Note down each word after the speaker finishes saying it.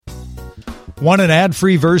Want an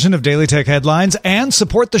ad-free version of Daily Tech Headlines and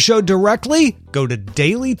support the show directly? Go to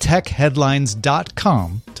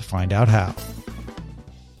dailytechheadlines.com to find out how.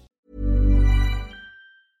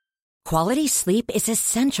 Quality sleep is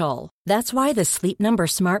essential. That's why the Sleep Number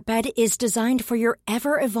Smart Bed is designed for your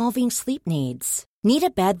ever-evolving sleep needs. Need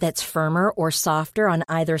a bed that's firmer or softer on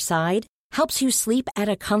either side? Helps you sleep at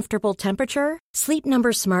a comfortable temperature? Sleep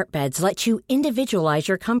Number Smart Beds let you individualize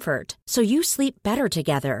your comfort, so you sleep better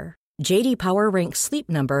together. J.D. Power ranks Sleep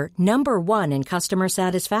Number number 1 in customer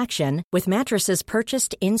satisfaction with mattresses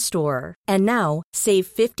purchased in-store. And now, save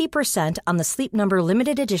 50% on the Sleep Number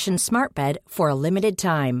Limited Edition Smart Bed for a limited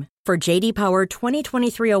time. For J.D. Power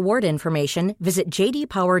 2023 award information, visit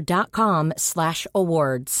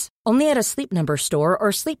jdpower.com/awards. Only at a Sleep Number store or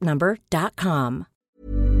sleepnumber.com.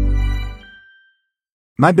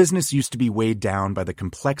 My business used to be weighed down by the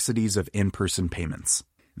complexities of in-person payments.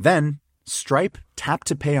 Then, Stripe Tap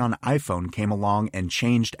to Pay on iPhone came along and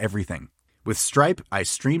changed everything. With Stripe, I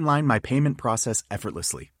streamlined my payment process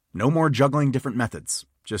effortlessly. No more juggling different methods.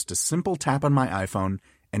 Just a simple tap on my iPhone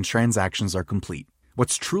and transactions are complete.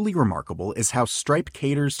 What's truly remarkable is how Stripe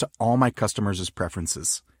caters to all my customers'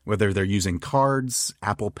 preferences. Whether they're using cards,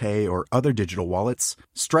 Apple Pay, or other digital wallets,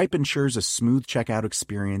 Stripe ensures a smooth checkout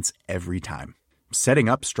experience every time. Setting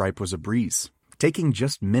up Stripe was a breeze, taking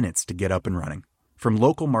just minutes to get up and running. From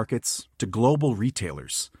local markets to global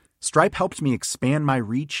retailers, Stripe helped me expand my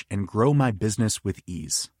reach and grow my business with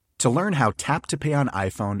ease. To learn how Tap to Pay on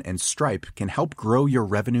iPhone and Stripe can help grow your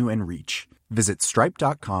revenue and reach, visit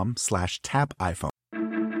stripe.com/tapiphone.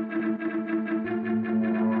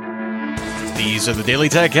 These are the Daily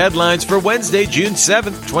Tech headlines for Wednesday, June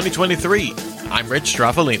 7th, 2023. I'm Rich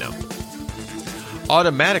Straffolino.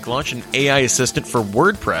 Automattic launched an AI assistant for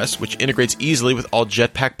WordPress, which integrates easily with all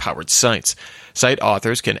Jetpack-powered sites. Site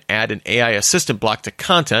authors can add an AI assistant block to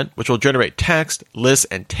content, which will generate text, lists,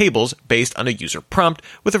 and tables based on a user prompt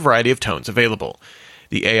with a variety of tones available.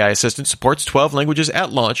 The AI assistant supports 12 languages at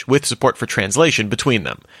launch with support for translation between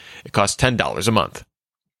them. It costs $10 a month.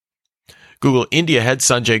 Google India head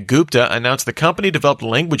Sanjay Gupta announced the company developed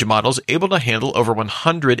language models able to handle over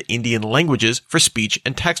 100 Indian languages for speech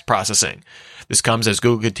and text processing. This comes as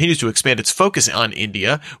Google continues to expand its focus on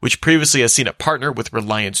India, which previously has seen it partner with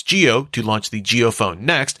Reliance Jio to launch the JioPhone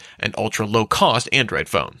Next, an ultra-low-cost Android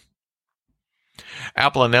phone.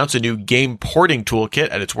 Apple announced a new game porting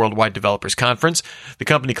toolkit at its Worldwide Developers Conference. The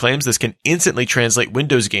company claims this can instantly translate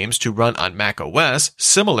Windows games to run on Mac OS,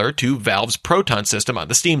 similar to Valve's Proton system on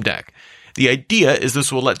the Steam Deck. The idea is this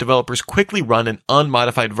will let developers quickly run an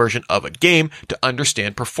unmodified version of a game to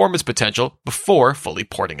understand performance potential before fully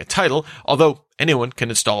porting a title, although anyone can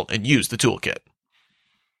install and use the toolkit.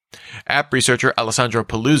 App researcher Alessandro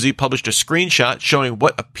Paluzzi published a screenshot showing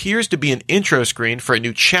what appears to be an intro screen for a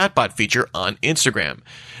new chatbot feature on Instagram.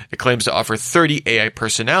 It claims to offer 30 AI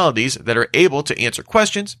personalities that are able to answer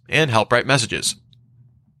questions and help write messages.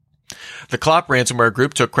 The Clop ransomware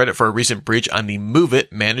group took credit for a recent breach on the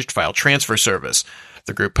MoveIt managed file transfer service.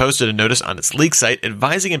 The group posted a notice on its leak site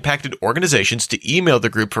advising impacted organizations to email the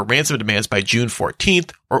group for ransom demands by June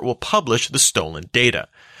 14th, or it will publish the stolen data.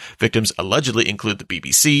 Victims allegedly include the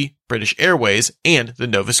BBC, British Airways, and the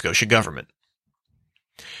Nova Scotia government.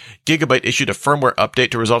 Gigabyte issued a firmware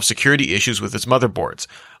update to resolve security issues with its motherboards.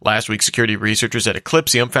 Last week, security researchers at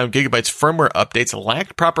Eclipsium found Gigabyte's firmware updates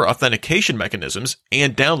lacked proper authentication mechanisms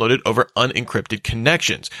and downloaded over unencrypted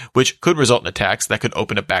connections, which could result in attacks that could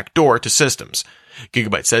open a backdoor to systems.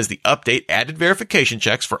 Gigabyte says the update added verification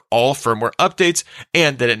checks for all firmware updates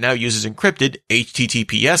and that it now uses encrypted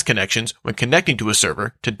HTTPS connections when connecting to a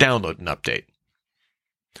server to download an update.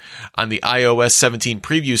 On the iOS 17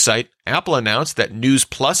 preview site, Apple announced that News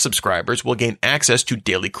Plus subscribers will gain access to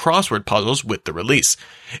daily crossword puzzles with the release.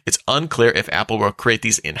 It's unclear if Apple will create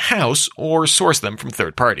these in-house or source them from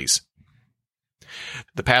third parties.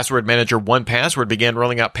 The password manager 1Password began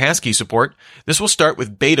rolling out passkey support. This will start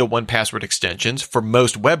with beta 1Password extensions for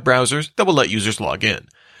most web browsers that will let users log in.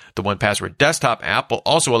 The 1Password desktop app will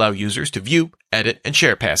also allow users to view, edit, and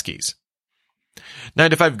share passkeys.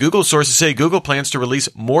 9to5 Google sources say Google plans to release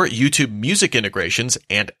more YouTube music integrations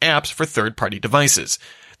and apps for third-party devices.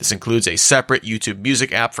 This includes a separate YouTube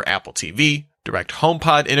music app for Apple TV, direct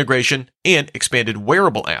HomePod integration, and expanded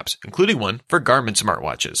wearable apps, including one for Garmin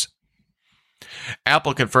smartwatches.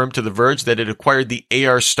 Apple confirmed to The Verge that it acquired the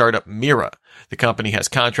AR startup Mira. The company has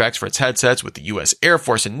contracts for its headsets with the U.S. Air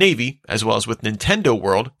Force and Navy, as well as with Nintendo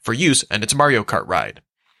World for use in its Mario Kart ride.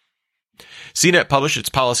 CNET published its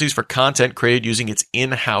policies for content created using its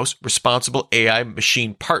in-house Responsible AI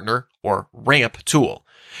Machine Partner, or RAMP, tool.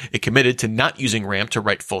 It committed to not using RAMP to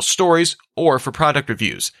write full stories or for product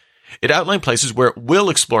reviews. It outlined places where it will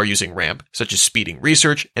explore using RAMP, such as speeding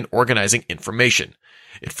research and organizing information.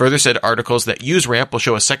 It further said articles that use RAMP will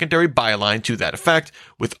show a secondary byline to that effect,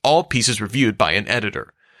 with all pieces reviewed by an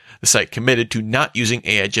editor. The site committed to not using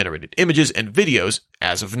AI-generated images and videos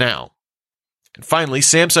as of now. And finally,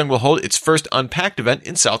 Samsung will hold its first Unpacked event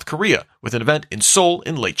in South Korea, with an event in Seoul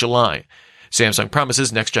in late July. Samsung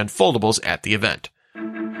promises next-gen foldables at the event.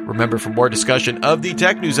 Remember, for more discussion of the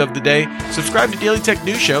tech news of the day, subscribe to Daily Tech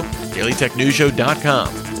News Show,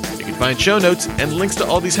 dailytechnewsshow.com. You can find show notes and links to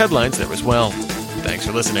all these headlines there as well. Thanks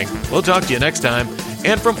for listening. We'll talk to you next time.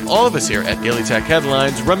 And from all of us here at Daily Tech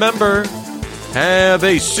Headlines, remember, have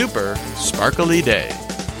a super sparkly day.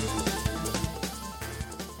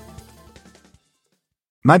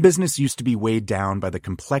 My business used to be weighed down by the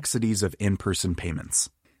complexities of in-person payments.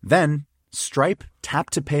 Then, Stripe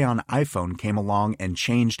Tap to Pay on iPhone came along and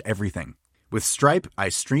changed everything. With Stripe, I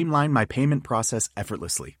streamlined my payment process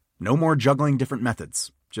effortlessly. No more juggling different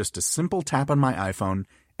methods. Just a simple tap on my iPhone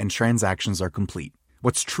and transactions are complete.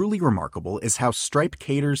 What's truly remarkable is how Stripe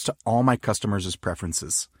caters to all my customers'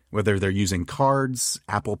 preferences. Whether they're using cards,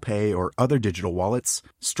 Apple Pay, or other digital wallets,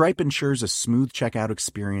 Stripe ensures a smooth checkout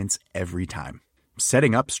experience every time.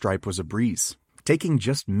 Setting up Stripe was a breeze, taking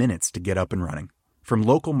just minutes to get up and running. From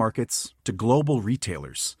local markets to global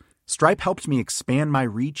retailers, Stripe helped me expand my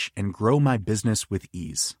reach and grow my business with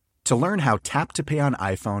ease. To learn how Tap to Pay on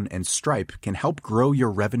iPhone and Stripe can help grow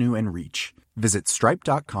your revenue and reach, visit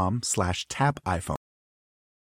stripe.com/tapiphone.